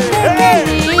inside? They can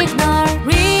ignore.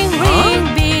 Ring, ring,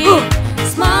 be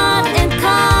smart and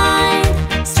kind.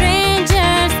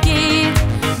 Strangers keep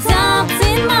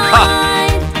something in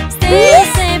mind. Stay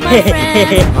safe, my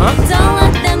friends. Don't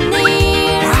let them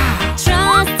near.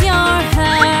 Trust your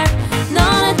heart,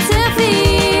 not to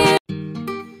fear.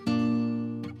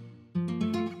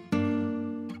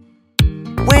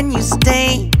 When you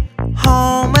stay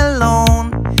home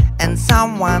alone and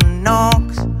someone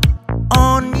knocks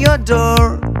on your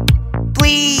door,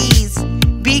 please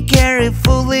be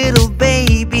careful, little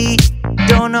baby.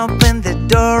 Don't open the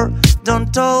door,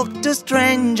 don't talk to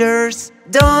strangers.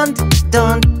 Don't open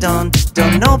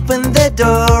the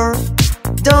door.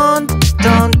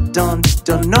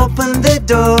 Don't open the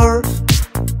door.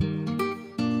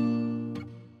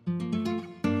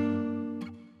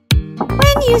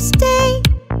 When you stay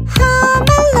home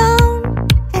alone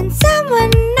and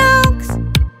someone knocks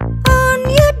on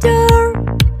your door,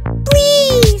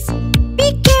 please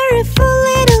be careful,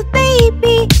 little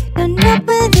baby. Don't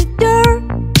open the door.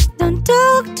 Don't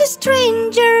talk to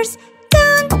strangers.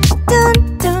 Don't open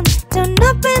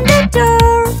the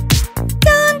door.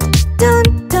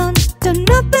 Don't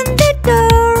open the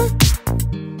door.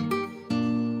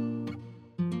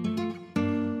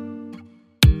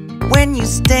 When you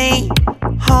stay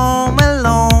home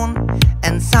alone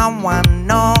and someone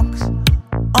knocks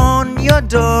on your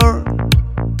door,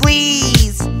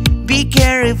 please be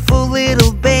careful,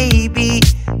 little baby.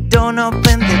 Don't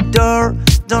open the door.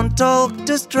 Don't talk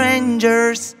to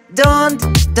strangers. Don't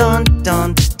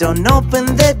open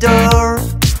the door.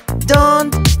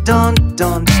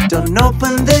 Don't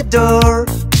open the door.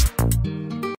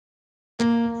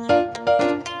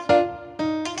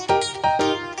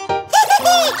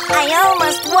 I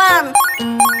almost won!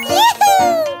 Yahoo!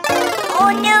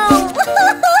 Oh no!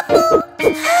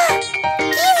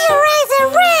 Give your eyes a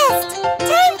rest!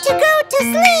 Time to go to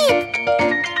sleep!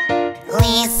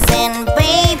 Listen,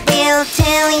 baby, I'll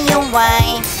tell you why.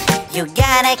 You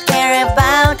gotta care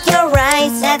about your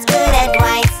eyes, that's good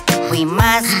advice. We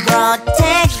must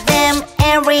protect them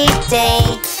every day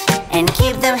and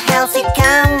keep them healthy,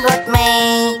 come what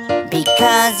may.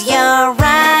 Because your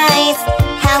eyes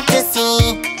help to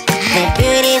see the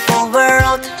beautiful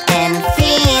world and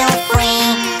feel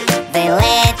free. They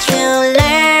let you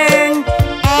learn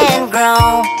and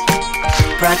grow.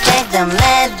 Protect them,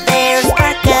 let their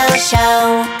sparkle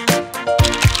show.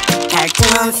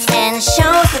 Cartoons and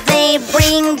shows, they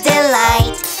bring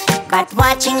delight, but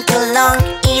watching too long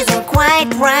isn't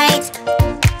quite right.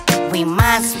 We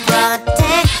must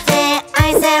protect their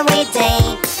eyes every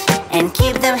day and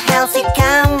keep them healthy,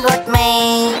 come what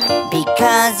may.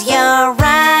 Because your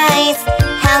eyes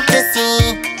help to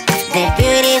see the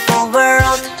beautiful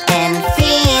world and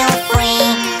feel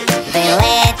free. They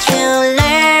let you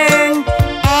learn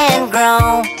and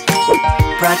grow.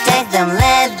 Protect them,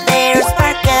 let their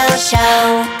sparkle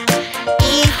show.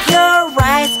 If your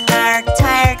eyes are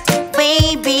tired,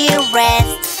 baby,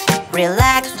 rest.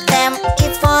 Relax them,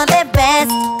 it's for the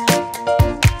best.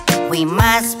 We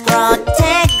must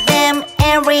protect them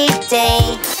every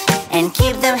day and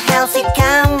keep them healthy,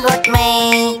 come what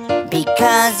may.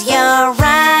 Because your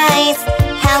eyes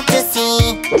help to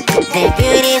see the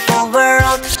beautiful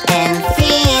world and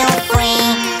feel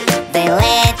free.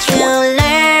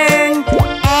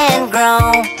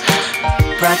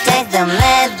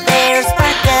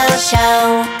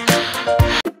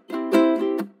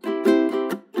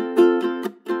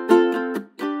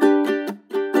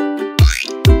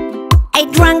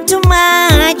 drank too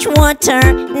much water.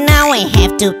 Now I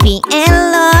have to pee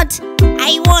a lot.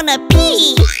 I wanna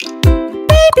pee.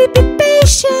 Baby, be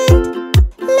patient.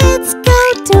 Let's go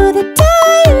to the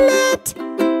toilet.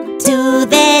 To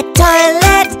the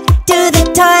toilet, to the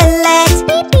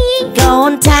toilet. Go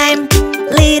on time,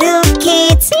 little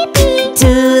kids.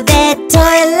 To the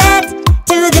toilet,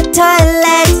 to the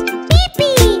toilet.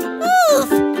 Oof,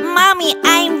 Mommy,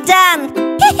 I'm done.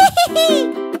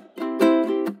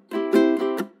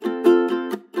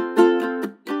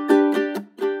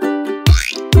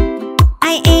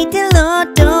 I ate a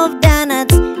lot of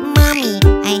donuts. Mommy,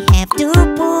 I have to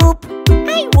poop.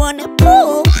 I wanna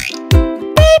poop.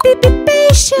 Baby, be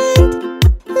patient.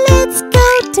 Let's go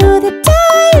to the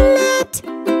toilet.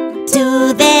 To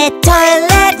the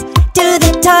toilet, to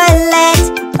the toilet.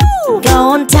 Go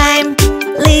on time,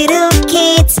 little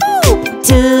kids.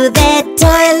 To the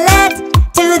toilet,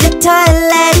 to the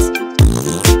toilet.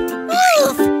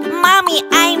 Oof, Mommy,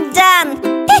 I'm done.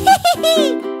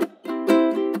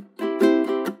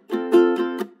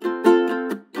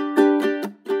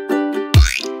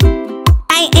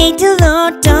 I ate a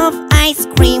lot of ice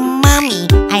cream, Mommy.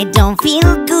 I don't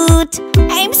feel good.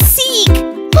 I'm sick.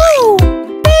 Oh,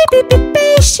 baby, be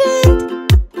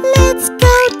patient. Let's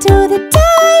go to the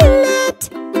toilet.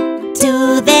 To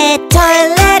the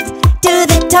toilet, to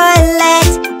the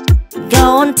toilet. Go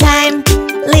on time,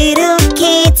 little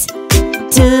kids.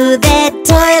 To the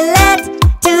toilet,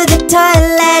 to the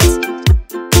toilet.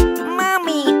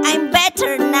 Mommy, I'm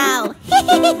better now.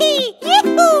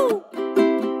 Yahoo!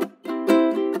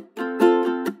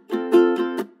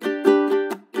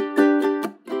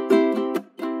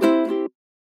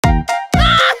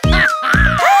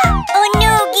 Oh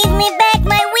no, give me back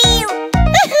my wheel.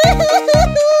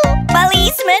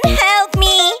 Policeman, help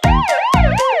me.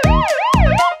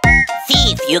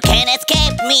 Thief, you can't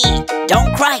escape me.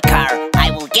 Don't cry, car.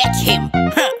 I will get him.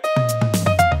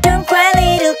 Don't cry,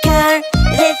 little car.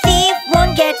 The thief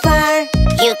won't get far.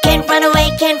 You can't run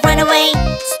away, can't run away.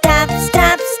 Stop,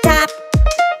 stop, stop.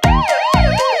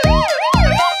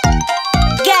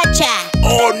 Gotcha.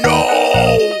 Oh no!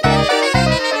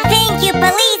 Thank you,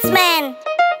 policeman.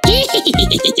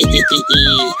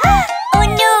 Oh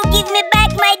no, give me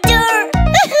back my door.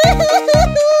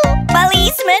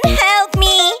 Policeman, help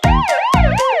me.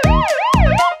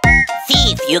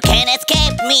 Thief, you can't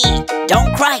escape me.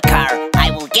 Don't cry, car.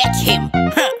 I will get him.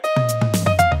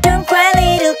 Don't cry,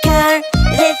 little car.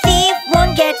 The thief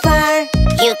won't get far.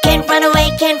 You can't run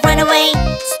away, can't run away.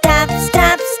 Stop,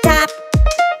 stop, stop.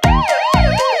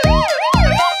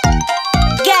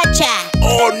 Gotcha.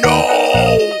 Oh no!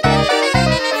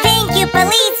 Thank you,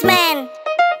 policeman.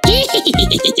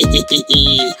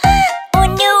 Oh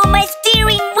no, my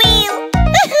steering wheel.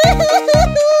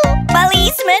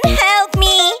 Policeman, help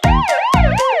me.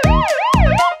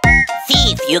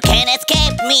 Thief, you can't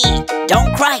escape me.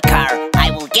 Don't cry, car.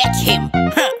 I will get him.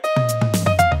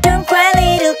 Don't cry,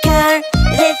 little car.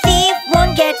 The thief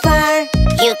won't get far.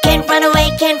 You can't run away,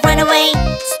 can't run away.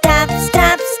 Stop,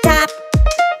 stop, stop.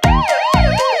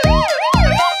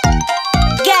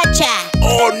 Gotcha.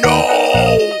 Oh no!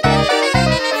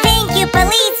 Thank you,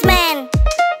 policeman.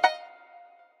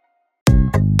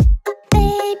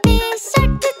 Baby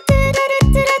shark, baby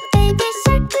shark, baby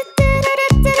shark,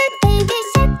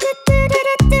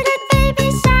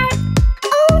 baby shark.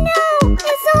 Oh no, a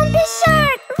zombie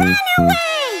shark! Run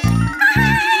away!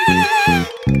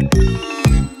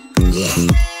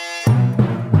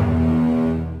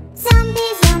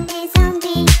 Zombie, zombie,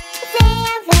 zombie, they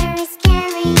are very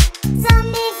scary.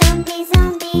 Zombie, zombie,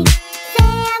 zombie,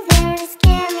 they are very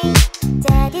scary.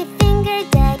 Daddy finger,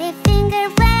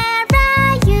 where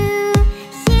are you?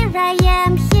 Here I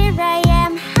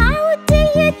am, how do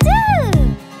you do?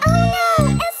 Oh no, a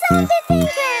zombie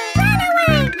finger, run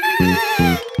away!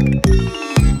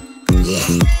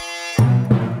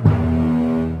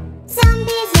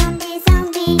 Zombie, zombie,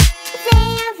 zombie, they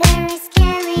are very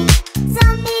scary.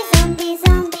 Zombie, zombie,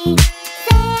 zombie,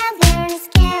 they are very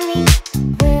scary.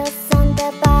 Wheels on the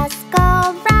bus go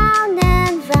round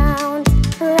and round,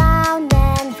 round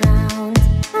and round,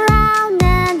 round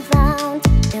and round.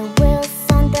 The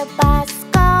wheels on the bus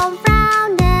go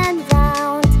round and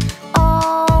round,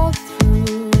 all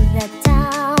through the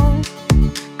town.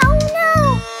 Oh no,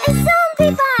 a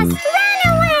zombie bus, run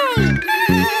away!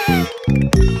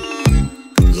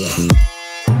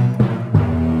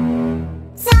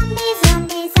 Zombie,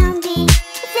 zombie, zombie,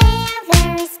 they are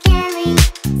very scary.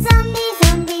 Zombie,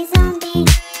 zombie, zombie,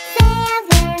 they are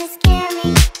very scary.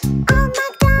 Old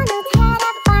MacDonald had a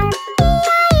farm,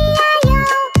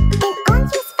 E-I-E-I-O. And on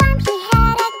his farm he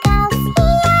had a cow,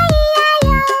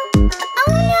 E-I-E-I-O.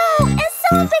 Oh no, a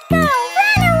zombie cow, run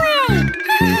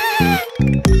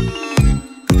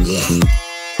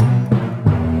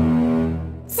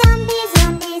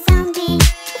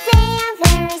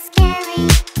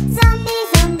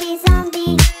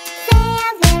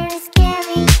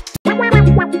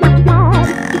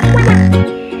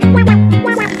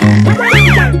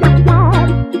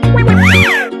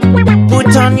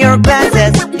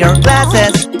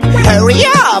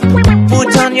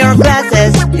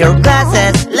your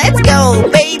glasses. Let's go,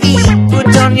 baby.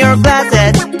 Put on your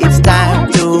glasses. It's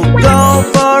time to go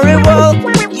for a walk.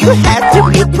 You have to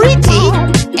be pretty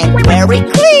and very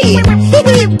clean.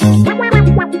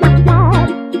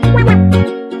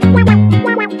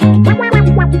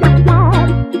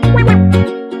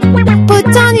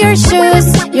 Put on your shoes,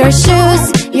 your shoes,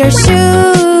 your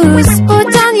shoes.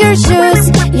 Put on your shoes,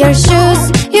 your shoes,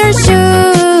 your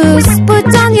shoes.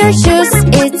 Put on your shoes,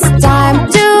 it's time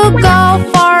to go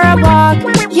for a walk.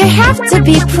 You have to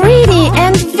be pretty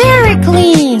and very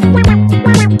clean.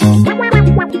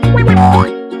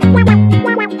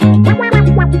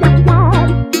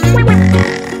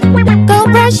 Go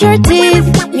brush your teeth,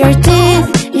 your teeth,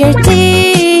 your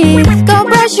teeth. Go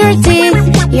brush your teeth,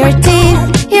 your teeth,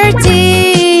 your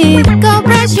teeth. Go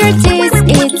brush your teeth,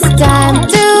 it's time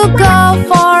to go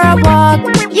for a walk.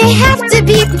 You have to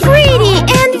be pretty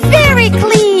and very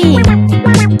clean.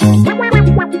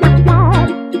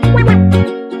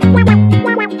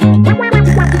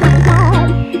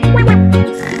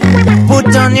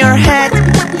 Put on your hat,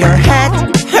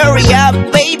 hurry up,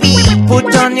 baby.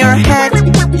 Put on your hat,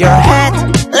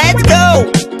 let's go.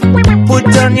 Put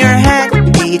on your hat,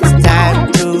 it's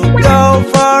time to go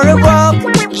for a walk.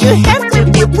 You have to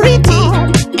be pretty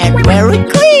and very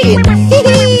clean.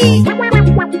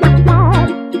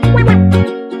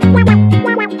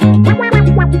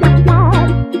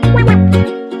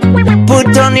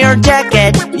 Put on your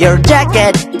jacket,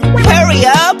 hurry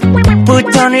up.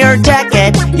 Put on your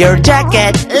jacket,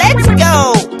 let's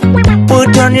go.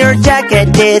 Put on your jacket,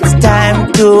 it's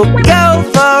time to go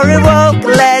for a walk.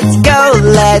 Let's go,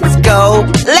 let's go,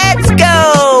 let's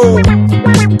go.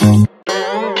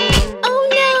 Oh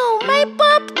no, my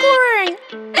popcorn!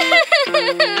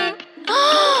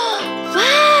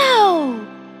 Wow!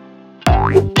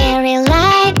 Airy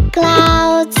like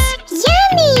clouds,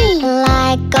 yummy!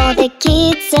 Like all the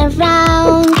kids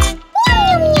around. Yum,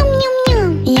 yum, yum, yum, yum.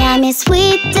 Yummy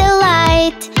sweet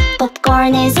delight.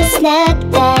 Popcorn is a snack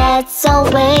that's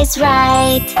always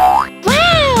right.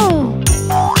 Wow!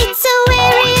 It's so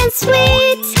airy and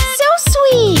sweet, so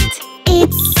sweet.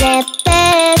 It's the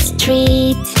best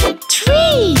treat.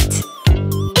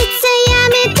 It's a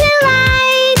yummy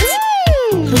delight.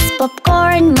 With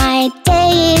popcorn my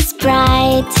day is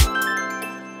bright.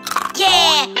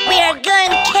 Yeah, we are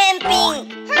going camping.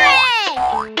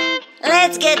 Hooray!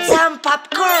 Let's get some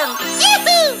popcorn.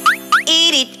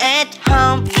 Eat it at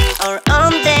home or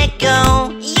on the go.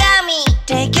 Yummy!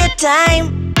 Take your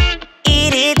time,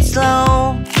 eat it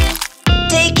slow.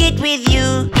 Take it with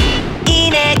you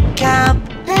in a cup.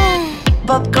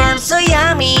 Popcorn so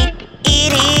yummy,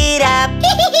 eat it up.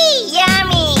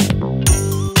 Yummy!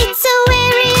 It's so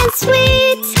airy and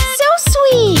sweet, so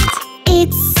sweet.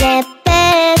 It's the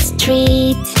best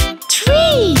treat.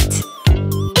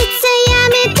 It's a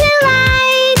yummy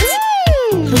delight.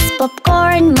 With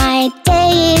popcorn my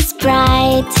day is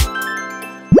bright.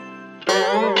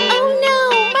 Oh no,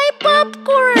 my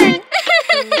popcorn!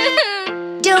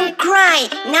 Don't cry,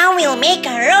 now we'll make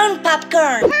our own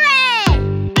popcorn.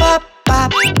 Hooray! Pop,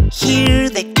 pop, here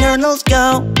the kernels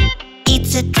go.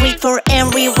 It's a treat for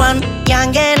everyone,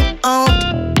 young and old.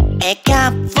 A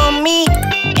cup for me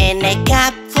and a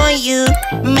cup for you.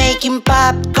 Making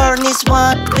popcorn is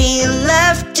what we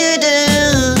love to do.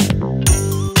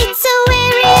 It's so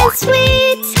airy and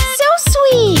sweet, so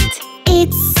sweet.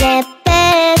 It's the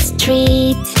best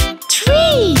treat.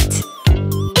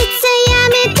 It's a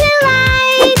yummy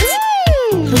delight.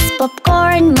 With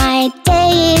popcorn my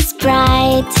day is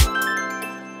bright.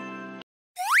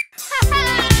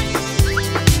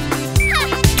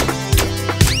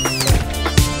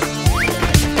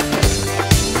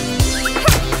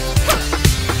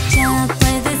 Just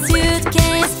with a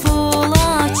suitcase full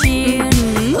of cheer.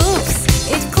 Oops,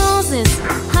 it closes,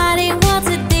 hiding what's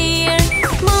it dear.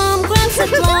 Mom grabs the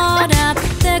load up,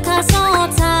 the car's all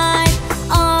tight.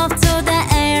 Off to the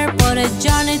airport, a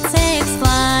journey takes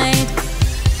flight.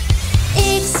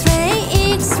 X-ray,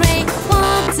 X-ray,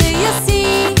 what do you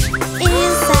see?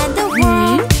 Inside the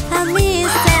world, a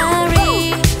mystery.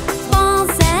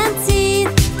 Bones and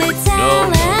teeth, they tell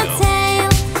a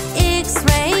tale.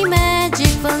 X-ray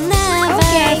magic will never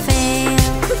fail.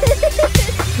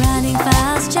 Running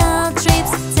fast, child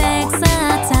trips, takes a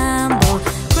tumble.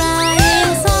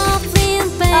 Crying softly in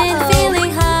pain,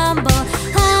 feeling humble.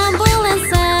 Humble and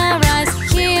sunrise,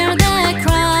 hear the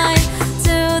cry.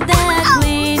 To the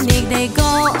clinic they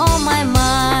go, oh my.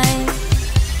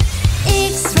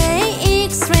 X-ray,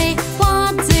 X-ray,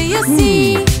 what do you see?